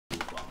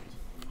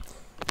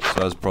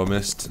So as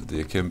promised,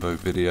 the Akimbo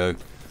video,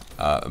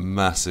 a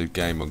massive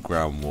game on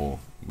ground war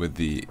with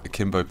the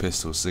Akimbo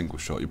pistol single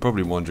shot. You're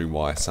probably wondering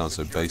why I sound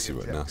so basic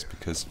right now. It's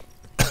because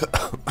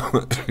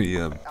excuse me,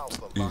 I'm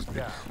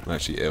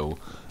actually ill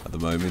at the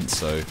moment.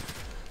 So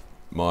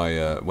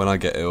my when I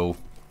get ill,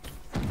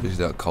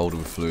 usually that cold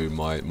and flu,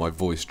 my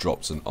voice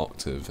drops an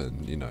octave,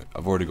 and you know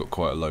I've already got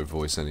quite a low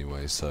voice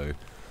anyway. So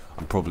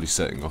I'm probably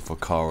setting off a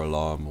car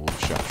alarm or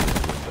shattering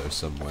a window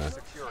somewhere.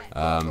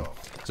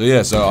 So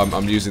yeah, so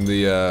I'm using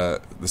the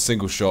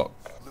single shot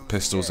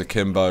pistols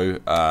Akimbo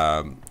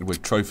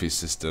with trophy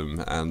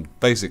system, and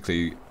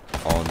basically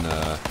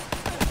on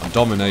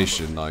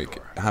domination,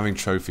 like having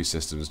trophy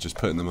systems, just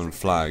putting them on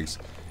flags,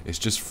 it's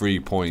just free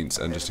points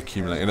and just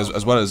accumulating. And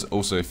as well as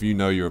also, if you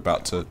know you're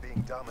about to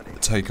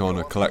take on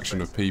a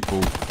collection of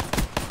people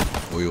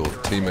or your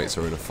teammates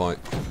are in a fight,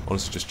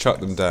 honestly just chuck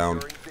them down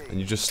and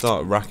you just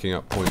start racking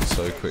up points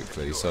so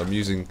quickly. So I'm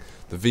using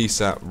the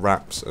VSAT,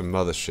 Wraps and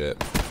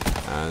Mothership,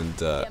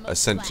 and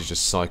essentially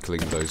just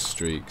cycling those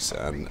streaks,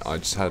 and I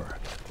just had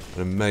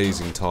an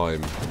amazing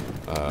time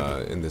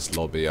in this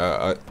lobby.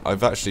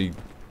 I've actually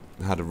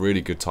had a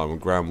really good time on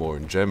ground war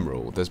in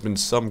general. There's been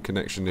some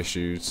connection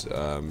issues.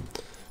 For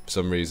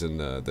some reason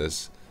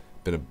there's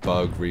been a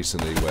bug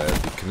recently where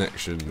the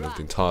connection of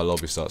the entire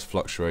lobby starts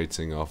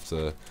fluctuating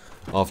after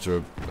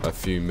a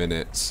few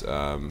minutes.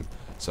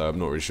 So I'm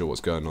not really sure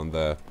what's going on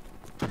there,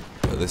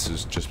 but this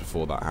was just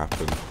before that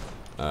happened.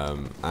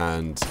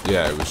 And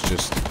yeah, it was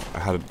just, I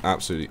had an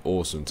absolutely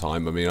awesome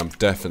time. I mean, I'm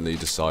definitely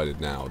decided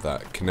now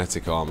that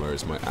kinetic armor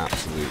is my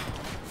absolute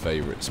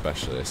favourite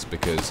specialist,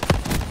 because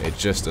it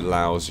just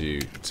allows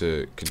you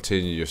to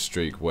continue your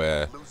streak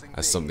where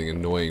as something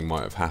annoying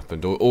might have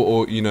happened,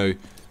 or you know,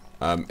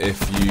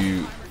 if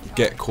you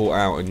get caught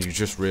out and you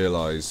just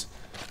realise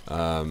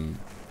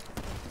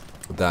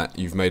that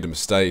you've made a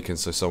mistake, and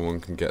so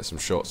someone can get some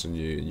shots on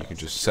you and you can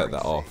just set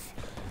that off.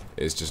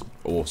 It's just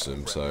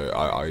awesome. So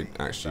I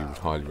actually would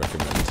highly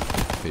recommend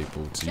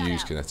people to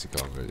use kinetic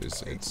armor.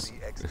 It's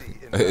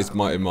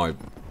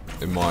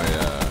in my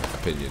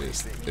opinion,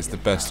 it's the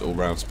best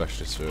all-round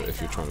specialist for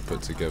if you're trying to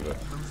put together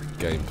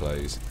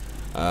gameplays.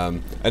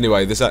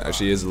 Anyway, this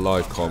actually is a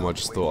live comm. I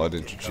just thought I'd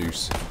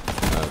introduce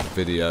the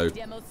video.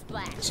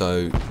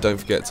 So don't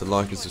forget to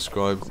like and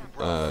subscribe.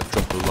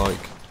 Drop a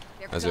like,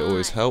 as it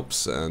always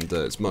helps, and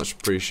it's much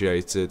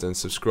appreciated. And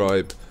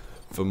subscribe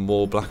for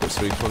more Black Ops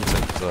 3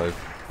 content. So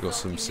we've got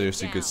some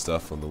seriously good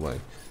stuff on the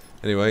way.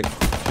 Anyway,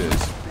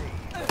 cheers.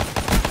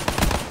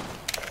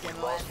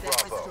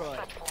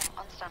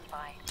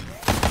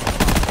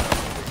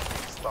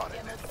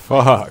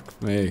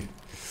 Fuck me.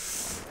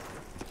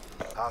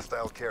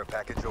 Hostile care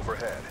package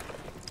overhead.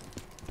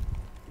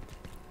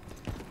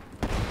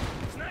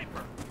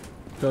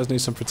 You guys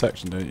need some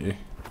protection, don't you?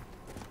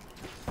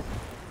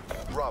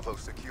 Bravo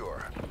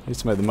secure. Need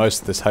to make the most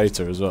of this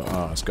hater as well.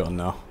 Oh, it's gone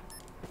now.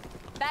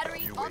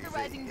 Battery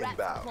authorizing RAP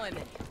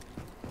deployment.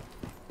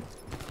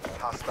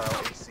 Hostile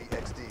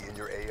HCXD in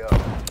your AO.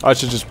 I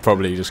should just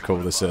probably just call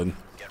this in.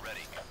 Get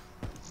ready.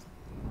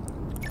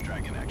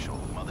 Dragon actual.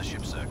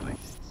 Mothership circling.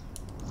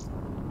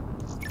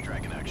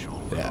 Dragon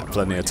actual. Yeah,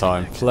 plenty of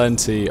time.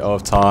 Plenty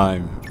of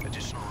time.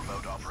 Additional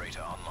remote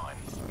operator online.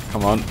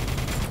 Come on.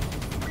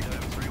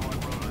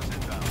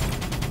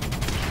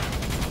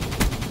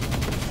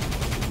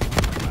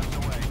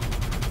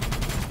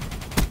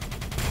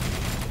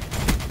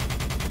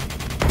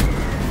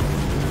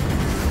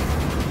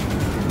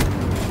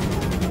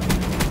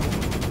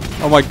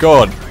 Oh my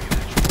god!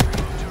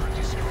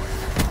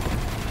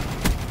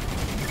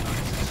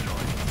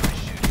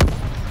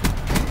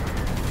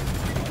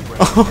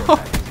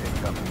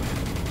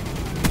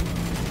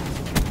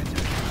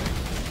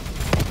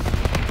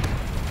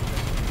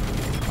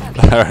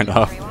 Fair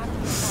enough.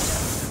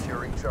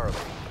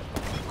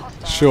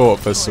 Short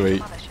but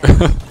sweet.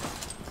 Friendly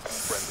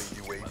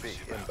UAV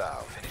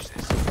inbound.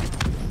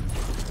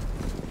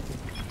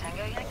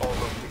 All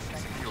locations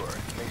secure.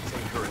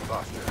 Maintain current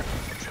posture.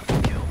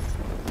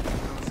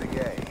 Losing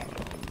A.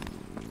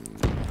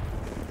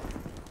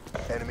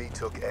 Enemy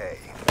took A.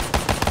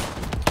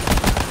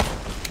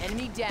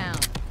 Enemy down.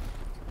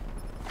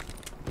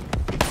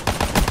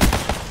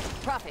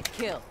 Profit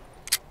kill.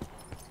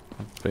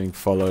 Being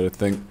followed, I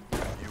think.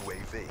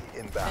 UAV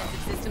inbound.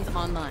 Defensive systems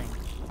online.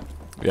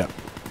 Yeah,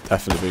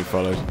 definitely being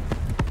followed.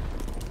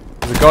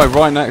 There's a guy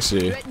right next to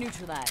you. Threat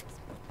neutralized.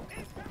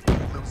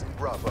 Losing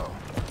Bravo.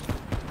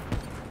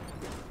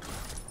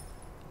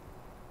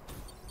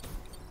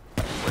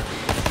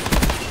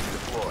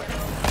 Deploy.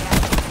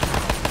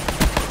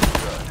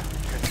 Good.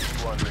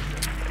 Continue on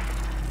mission.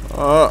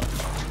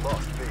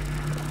 Lost B.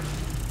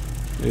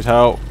 Need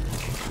help.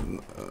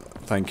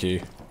 Thank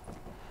you.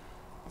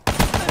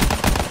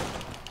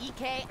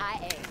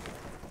 EKIA.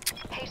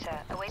 Hater,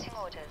 awaiting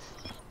orders.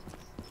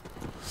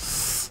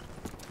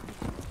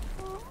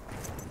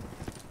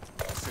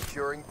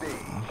 Securing B.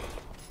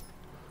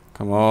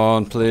 Come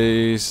on,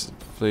 please.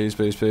 Please,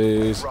 please,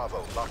 please.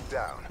 Bravo locked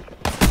down.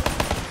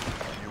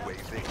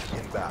 UAV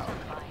inbound.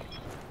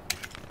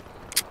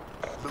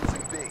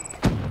 Losing B.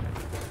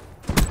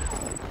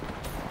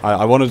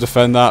 I want to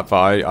defend that,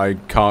 but I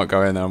can't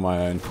go in there on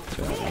my own.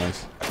 Yeah,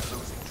 nice.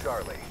 Losing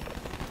Charlie.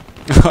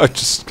 I'm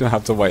just gonna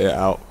have to wait it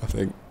out, I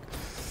think.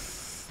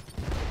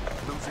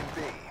 Losing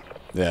B.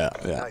 Yeah.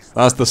 Nice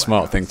That's work, the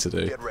smart thing Blackhawks. to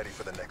do. Get ready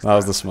for the next That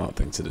was the round. smart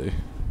thing to do.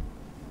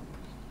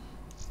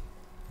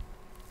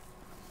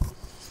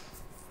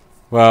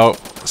 Well,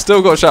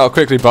 still got to shout out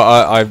quickly,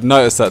 but I've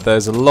noticed that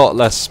there's a lot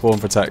less spawn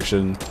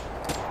protection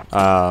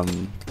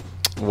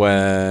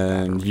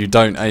when you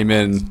don't aim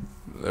in,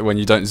 when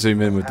you don't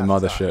zoom in with the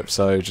mothership.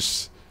 So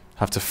just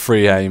have to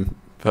free aim.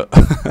 But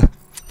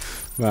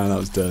man, that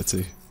was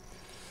dirty.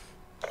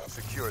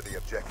 Secure the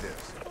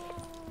objectives.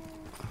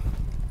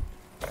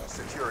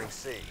 Securing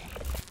C.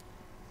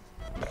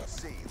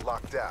 C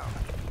locked down.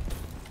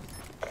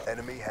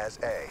 Enemy has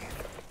A.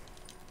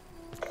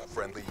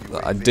 Friendly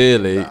UAV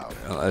Ideally, inbound.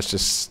 let's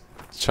just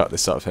chuck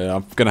this up here.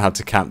 I'm gonna have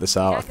to camp this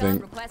out, I Back on,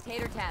 think. request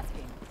hater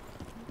tasking.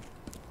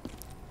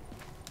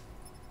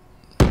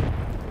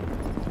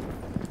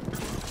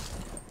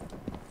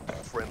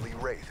 Friendly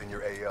Wraith in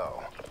your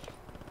AO.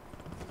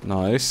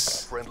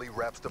 Nice. Friendly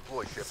Raps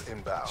deploy ship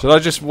inbound. Should I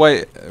just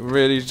wait?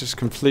 Really, just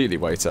completely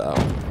wait it out?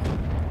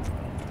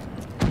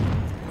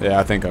 Yeah,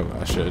 I think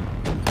I should.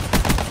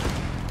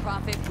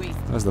 Profit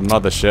wasted. There's the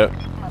mothership.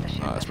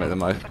 Mothership Let's make the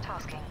most. for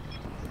tasking.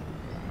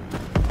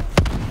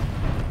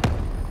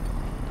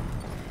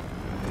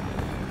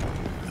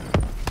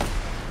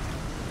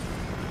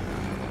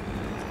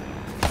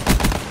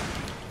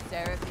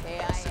 Seraph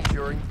KIA.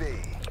 Securing B.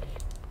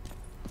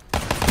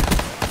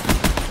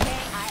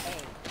 KIA.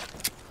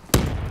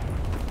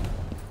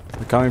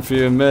 They're coming for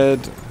you in mid.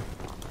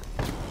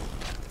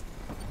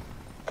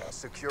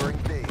 Securing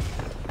B.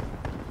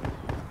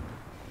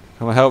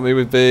 Come on, help me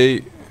with B.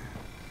 B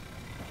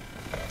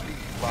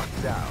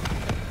locked down.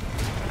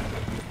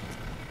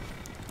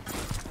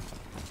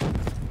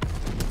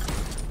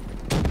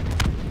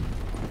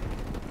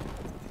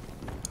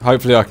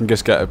 Hopefully I can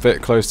just get a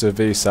bit close to a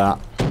VSAT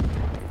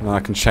and then I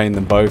can chain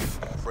them both.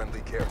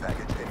 Friendly care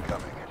package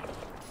incoming.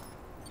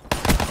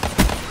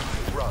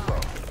 Bravo.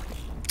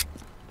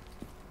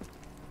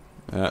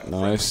 Yeah,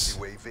 nice.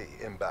 Friendly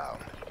UAV inbound.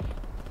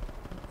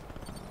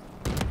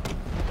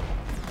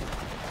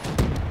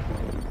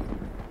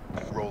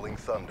 Rolling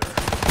thunder.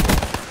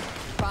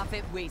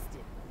 Profit wasted.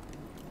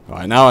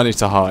 Right, now I need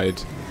to hide.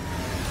 Back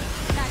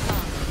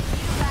on.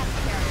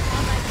 Fast carrier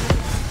on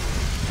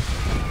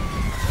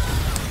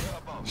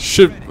my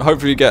Should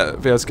hopefully be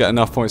able to get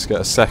enough points to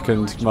get a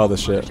second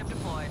mothership.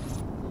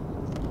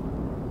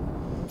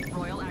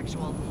 Royal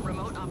Actual,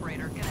 remote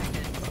operator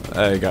connected.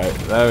 There we go.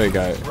 There we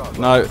go.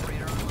 No.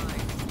 Operator online.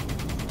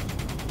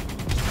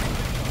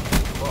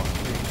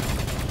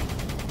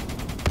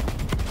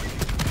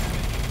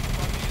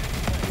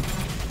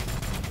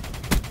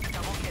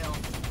 Double kill.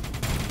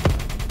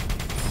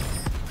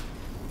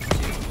 2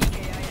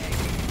 EKIA.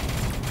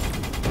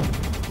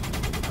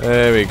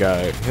 There we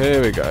go.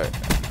 Here we go.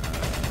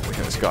 Look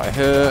at this guy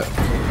here.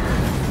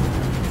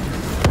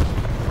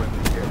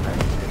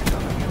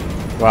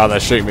 Wow, they're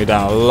shooting me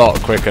down a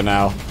lot quicker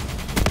now.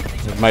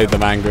 I've made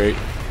them angry.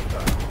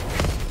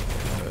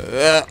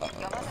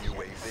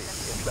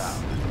 UAV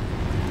inbound.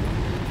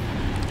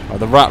 Oh,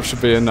 the wrap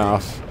should be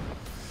enough.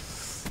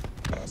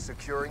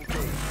 Securing B.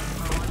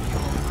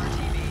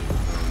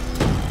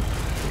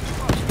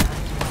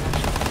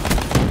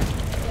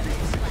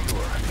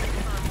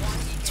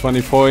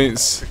 20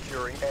 points.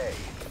 Securing A.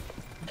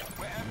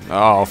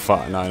 Oh,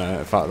 fuck. No,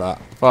 no, fuck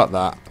that. Fuck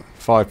that.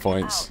 5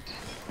 points.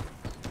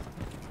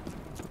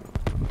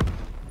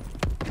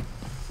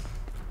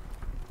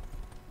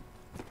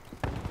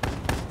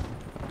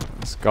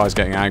 This guy's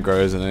getting aggro,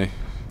 isn't he?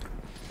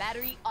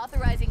 battery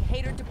authorizing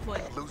hater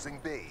deployment. Losing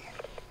B.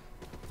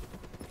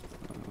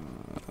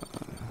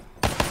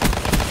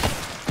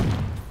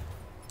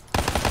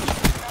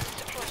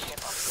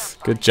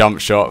 Good jump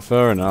shot.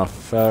 Fair enough.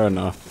 Fair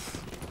enough.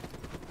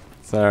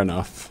 Fair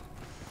enough.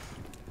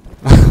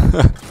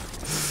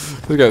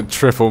 We got a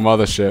triple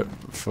mothership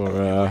for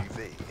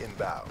UAV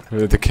inbound.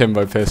 with the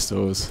Akimbo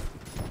pistols.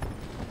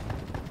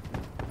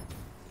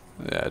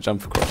 Yeah,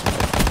 jump across. Mate.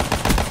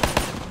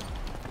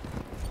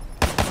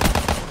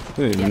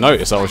 Didn't even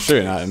notice I was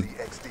shooting at him.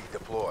 CXD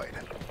deployed.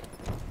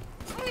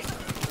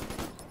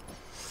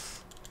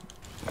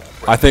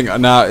 I think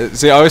now,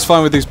 see, I always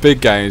find with these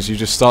big games, you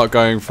just start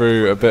going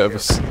through a bit of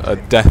a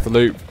death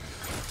loop.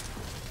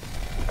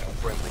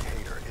 Friendly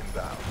hater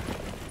inbound.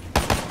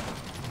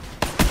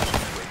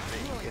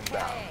 UAV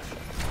inbound.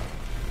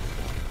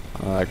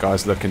 That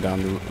guy's looking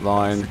down the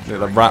line.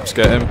 The wraps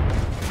get him.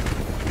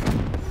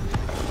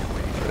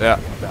 Yeah,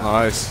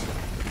 nice.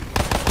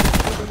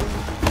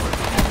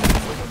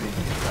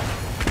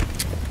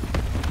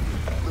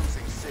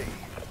 Losing C.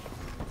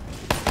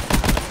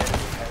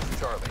 Enemy has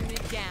Charlie.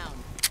 Unit down.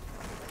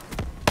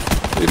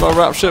 Leave my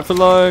wrap ship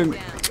alone. B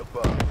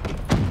above.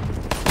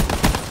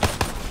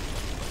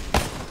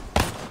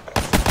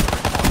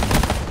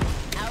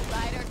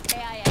 Outrider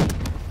KIA.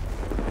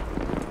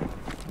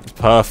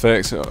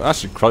 Perfect.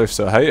 Actually close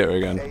to a hater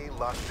again. A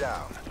locked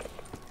down.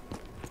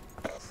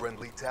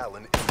 Friendly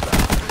Talon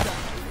inbound.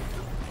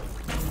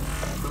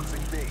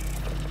 Losing B.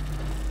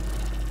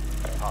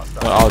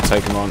 Hostile. Well, I'll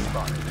take him on.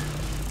 Spotted.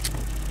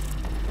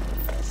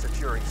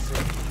 Securing C.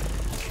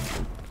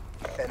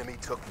 Enemy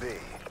took B.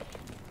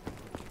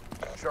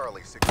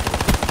 Charlie secured.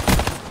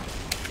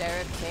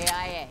 Sheriff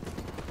KIA.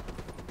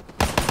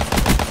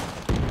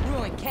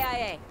 Ruin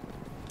KIA.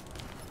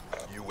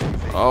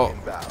 UAV Oh.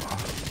 inbound.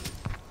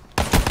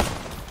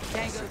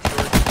 Tango.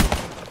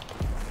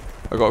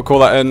 I gotta call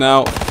that in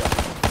now.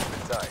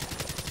 Tight.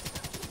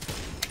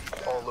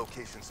 All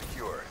locations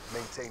secured.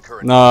 Maintain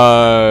current.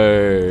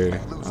 No,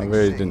 I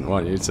really didn't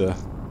want you to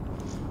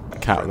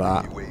cap Friendly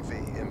that. UAV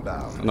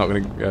inbound. I'm not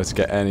gonna be able to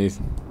get any.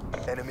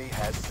 Enemy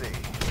has C.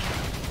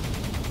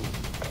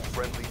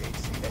 Friendly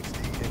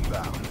HCXD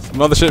inbound.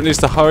 Mothership needs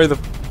to hurry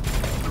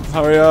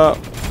up.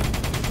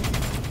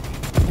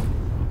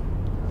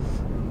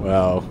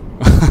 Well,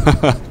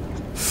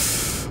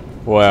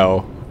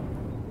 well.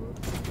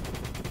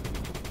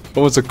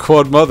 What was a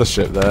quad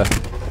mothership there?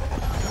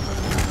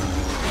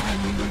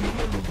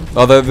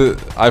 Although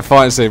I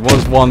find to say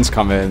once ones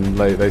come in,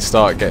 they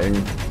start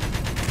getting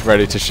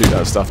ready to shoot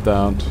that stuff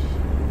down.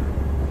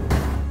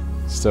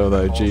 Still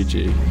though,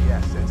 GG.